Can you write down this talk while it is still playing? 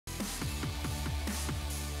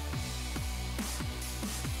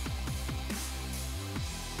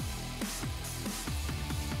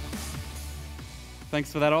Thanks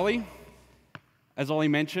for that, Ollie. As Ollie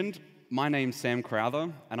mentioned, my name's Sam Crowther,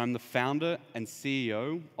 and I'm the founder and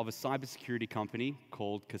CEO of a cybersecurity company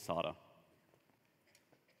called Kasada.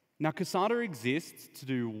 Now, Kasada exists to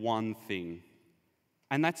do one thing,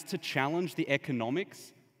 and that's to challenge the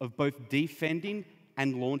economics of both defending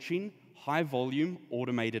and launching high-volume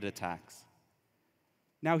automated attacks.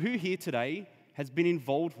 Now, who here today has been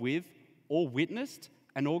involved with or witnessed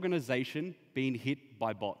an organization being hit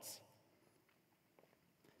by bots?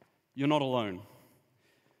 You're not alone.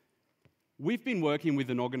 We've been working with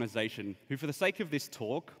an organization who, for the sake of this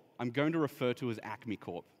talk, I'm going to refer to as Acme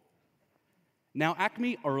Corp. Now,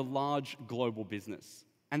 Acme are a large global business,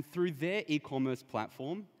 and through their e-commerce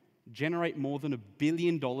platform, generate more than $1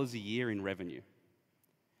 billion a year in revenue.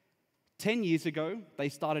 10 years ago, they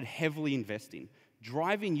started heavily investing,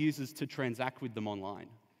 driving users to transact with them online.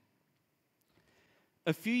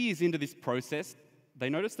 A few years into this process, they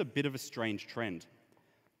noticed a bit of a strange trend,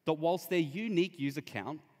 that whilst their unique user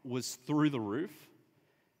count was through the roof,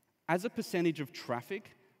 as a percentage of traffic,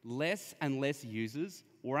 less and less users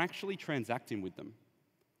were actually transacting with them.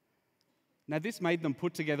 Now, this made them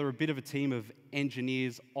put together a bit of a team of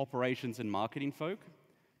engineers, operations, and marketing folk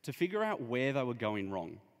to figure out where they were going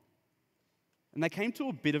wrong. And they came to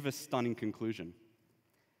a bit of a stunning conclusion.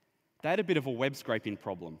 They had a bit of a web scraping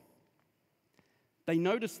problem. They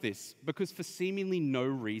noticed this because for seemingly no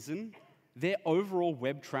reason, their overall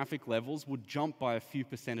web traffic levels would jump by a few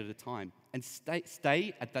 % at a time and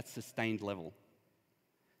stay at that sustained level.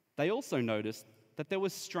 They also noticed that there were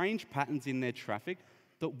strange patterns in their traffic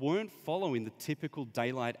that weren't following the typical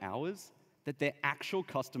daylight hours that their actual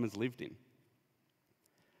customers lived in.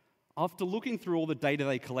 After looking through all the data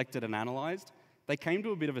they collected and analyzed, they came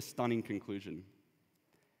to a bit of a stunning conclusion.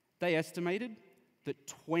 They estimated that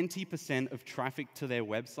 20% of traffic to their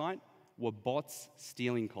website were bots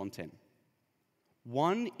stealing content.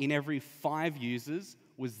 1 in every 5 users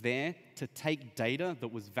was there to take data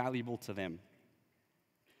that was valuable to them.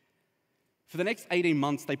 For the next 18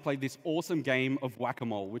 months, they played this awesome game of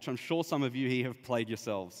whack-a-mole, which I'm sure some of you here have played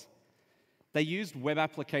yourselves. They used web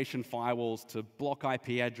application firewalls to block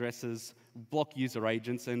IP addresses, block user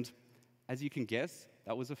agents, and as you can guess,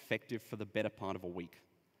 that was effective for the better part of a week.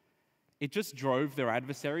 It just drove their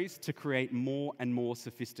adversaries to create more and more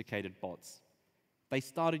sophisticated bots. They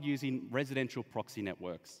started using residential proxy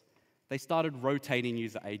networks. They started rotating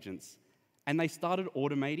user agents. And they started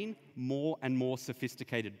automating more and more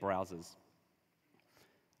sophisticated browsers.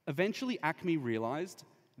 Eventually, Acme realized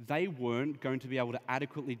they weren't going to be able to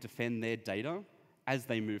adequately defend their data as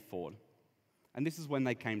they moved forward. And this is when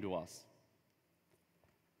they came to us.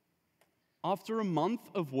 After a month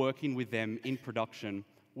of working with them in production,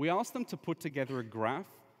 we asked them to put together a graph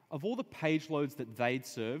of all the page loads that they'd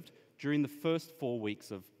served during the first 4 weeks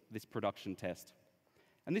of this production test.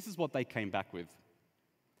 And this is what they came back with.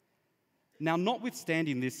 Now,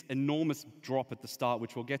 notwithstanding this enormous drop at the start,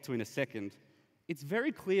 which we'll get to in a second, it's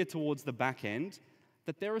very clear towards the back end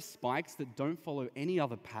that there are spikes that don't follow any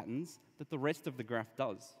other patterns that the rest of the graph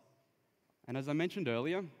does. And as I mentioned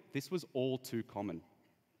earlier, this was all too common.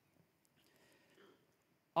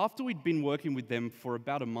 After we'd been working with them for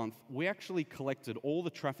about a month, we actually collected all the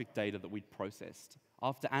traffic data that we'd processed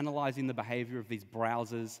after analyzing the behavior of these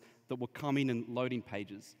browsers that were coming and loading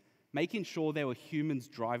pages, making sure there were humans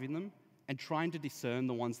driving them and trying to discern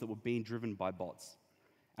the ones that were being driven by bots.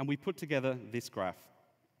 And we put together this graph.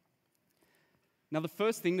 Now, the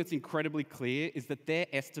first thing that's incredibly clear is that their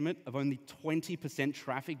estimate of only 20%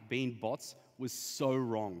 traffic being bots was so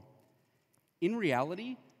wrong. In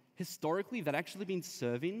reality, historically, they'd actually been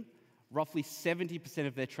serving roughly 70%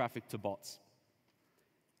 of their traffic to bots.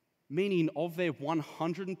 Meaning of their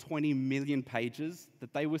 120 million pages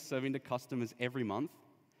that they were serving to customers every month,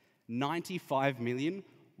 95 million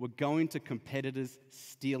were going to competitors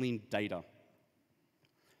stealing data.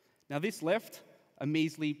 Now, this left a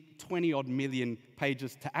measly 20-odd million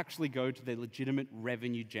pages to actually go to their legitimate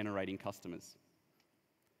revenue-generating customers.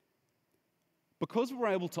 Because we were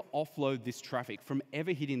able to offload this traffic from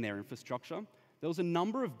ever hitting their infrastructure, there was a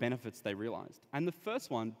number of benefits they realized, and the first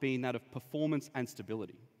one being that of performance and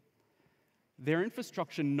stability. Their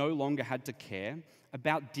infrastructure no longer had to care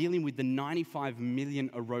about dealing with the 95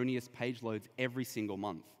 million erroneous page loads every single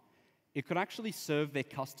month. It could actually serve their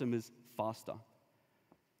customers faster.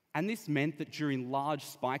 And this meant that during large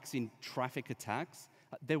spikes in traffic attacks,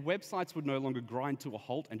 their websites would no longer grind to a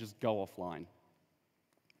halt and just go offline.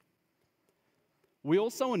 We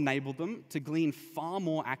also enabled them to glean far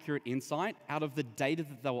more accurate insight out of the data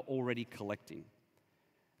that they were already collecting.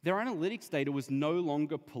 Their analytics data was no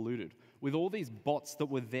longer polluted with all these bots that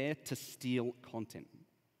were there to steal content.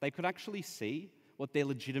 They could actually see what their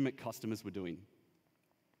legitimate customers were doing.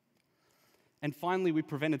 And finally, we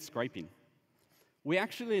prevented scraping. We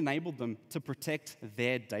actually enabled them to protect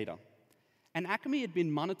their data. And Acme had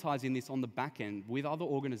been monetizing this on the back end with other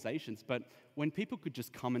organizations, but when people could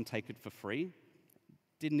just come and take it for free,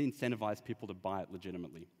 didn't incentivize people to buy it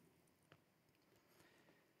legitimately.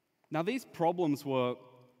 Now, these problems were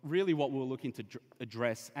really what we were looking to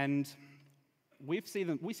address, and we see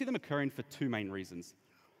them occurring for two main reasons.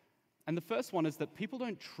 And the first one is that people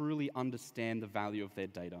don't truly understand the value of their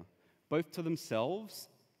data, both to themselves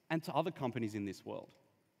and to other companies in this world.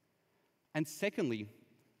 And secondly,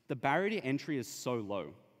 the barrier to entry is so low.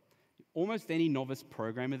 Almost any novice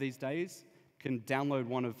programmer these days can download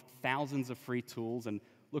one of thousands of free tools and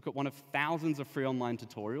look at one of thousands of free online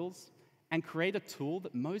tutorials and create a tool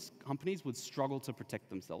that most companies would struggle to protect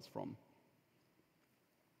themselves from.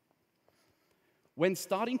 When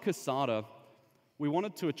starting Kasada, we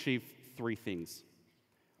wanted to achieve three things.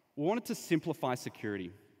 We wanted to simplify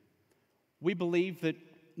security. We believe that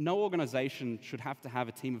no organization should have to have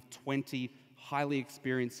a team of 20 highly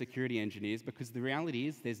experienced security engineers because the reality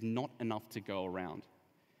is there's not enough to go around.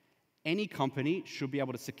 Any company should be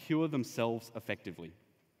able to secure themselves effectively.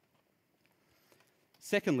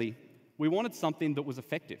 Secondly, we wanted something that was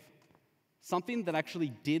effective, something that actually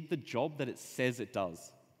did the job that it says it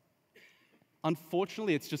does.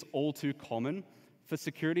 Unfortunately, it's just all too common for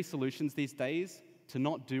security solutions these days to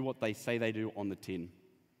not do what they say they do on the tin.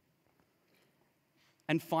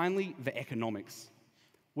 And finally, the economics.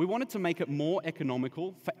 We wanted to make it more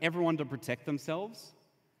economical for everyone to protect themselves,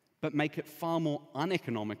 but make it far more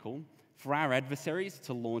uneconomical for our adversaries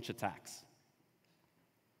to launch attacks.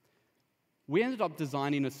 We ended up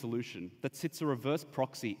designing a solution that sits a reverse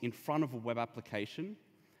proxy in front of a web application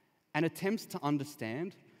and attempts to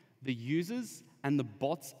understand the users and the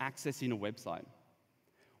bots accessing a website.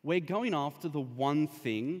 We're going after the one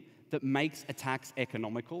thing that makes attacks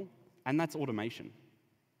economical, and that's automation.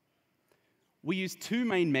 We use two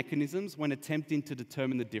main mechanisms when attempting to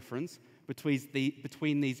determine the difference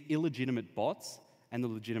between these illegitimate bots and the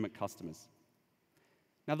legitimate customers.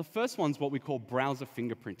 Now, the first one's what we call browser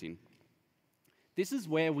fingerprinting. This is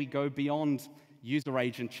where we go beyond user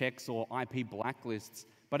agent checks or IP blacklists,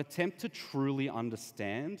 but attempt to truly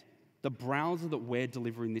understand the browser that we're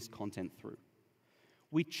delivering this content through.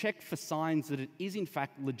 We check for signs that it is in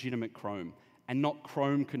fact legitimate Chrome and not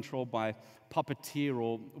Chrome controlled by Puppeteer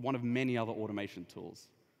or one of many other automation tools.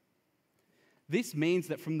 This means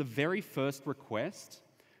that from the very first request,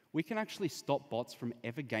 we can actually stop bots from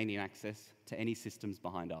ever gaining access to any systems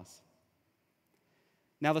behind us.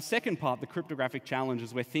 Now, the second part, the cryptographic challenge,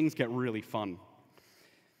 is where things get really fun.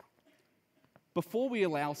 Before we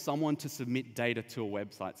allow someone to submit data to a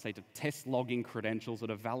website, say to test login credentials or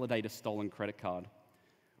to validate a stolen credit card,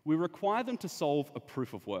 we require them to solve a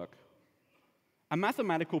proof of work. A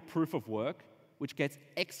mathematical proof of work which gets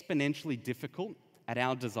exponentially difficult at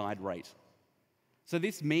our desired rate. So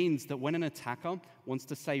this means that when an attacker wants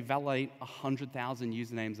to, say, validate 100,000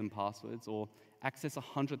 usernames and passwords or access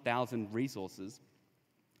 100,000 resources,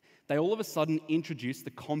 they all of a sudden introduce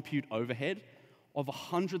the compute overhead of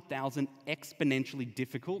 100,000 exponentially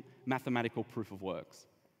difficult mathematical proof of works.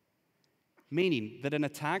 Meaning that an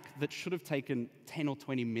attack that should have taken 10 or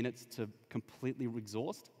 20 minutes to completely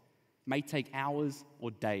exhaust may take hours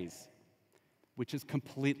or days, which is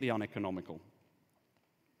completely uneconomical.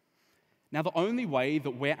 Now, the only way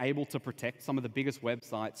that we're able to protect some of the biggest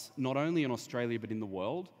websites, not only in Australia but in the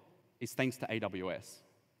world, is thanks to AWS.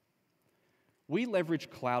 We leverage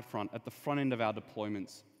CloudFront at the front end of our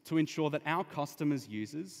deployments to ensure that our customers'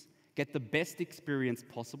 users get the best experience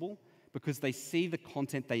possible because they see the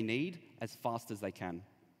content they need as fast as they can.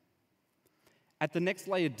 At the next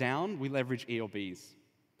layer down, we leverage ELBs.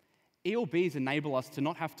 ELBs enable us to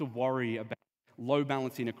not have to worry about load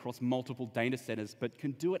balancing across multiple data centers, but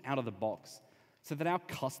can do it out of the box so that our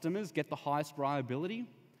customers get the highest reliability,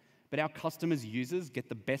 but our customers' users get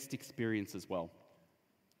the best experience as well.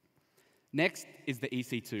 Next is the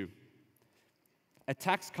EC2.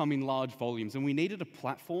 Attacks come in large volumes, and we needed a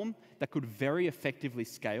platform that could very effectively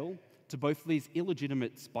scale to both these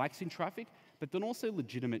illegitimate spikes in traffic, but then also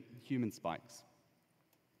legitimate human spikes.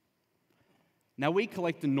 Now, we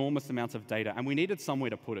collect enormous amounts of data, and we needed somewhere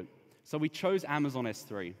to put it. So we chose Amazon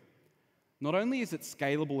S3. Not only is it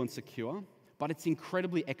scalable and secure, but it's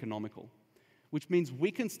incredibly economical, which means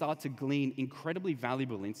we can start to glean incredibly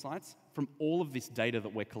valuable insights from all of this data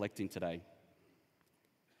that we're collecting today.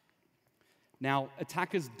 Now,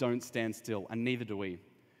 attackers don't stand still, and neither do we.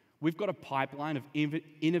 We've got a pipeline of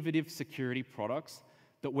innovative security products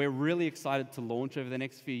that we're really excited to launch over the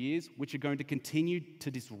next few years, which are going to continue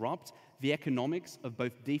to disrupt the economics of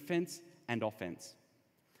both defense and offense.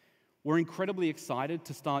 We're incredibly excited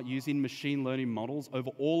to start using machine learning models over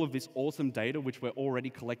all of this awesome data which we're already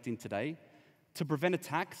collecting today to prevent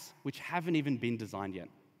attacks which haven't even been designed yet.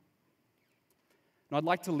 And I'd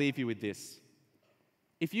like to leave you with this.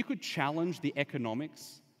 If you could challenge the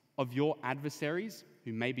economics of your adversaries,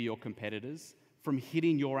 who may be your competitors, from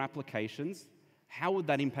hitting your applications, how would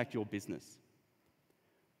that impact your business?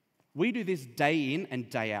 We do this day in and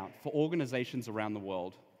day out for organizations around the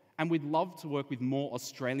world, and we'd love to work with more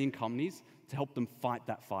Australian companies to help them fight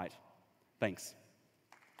that fight. Thanks.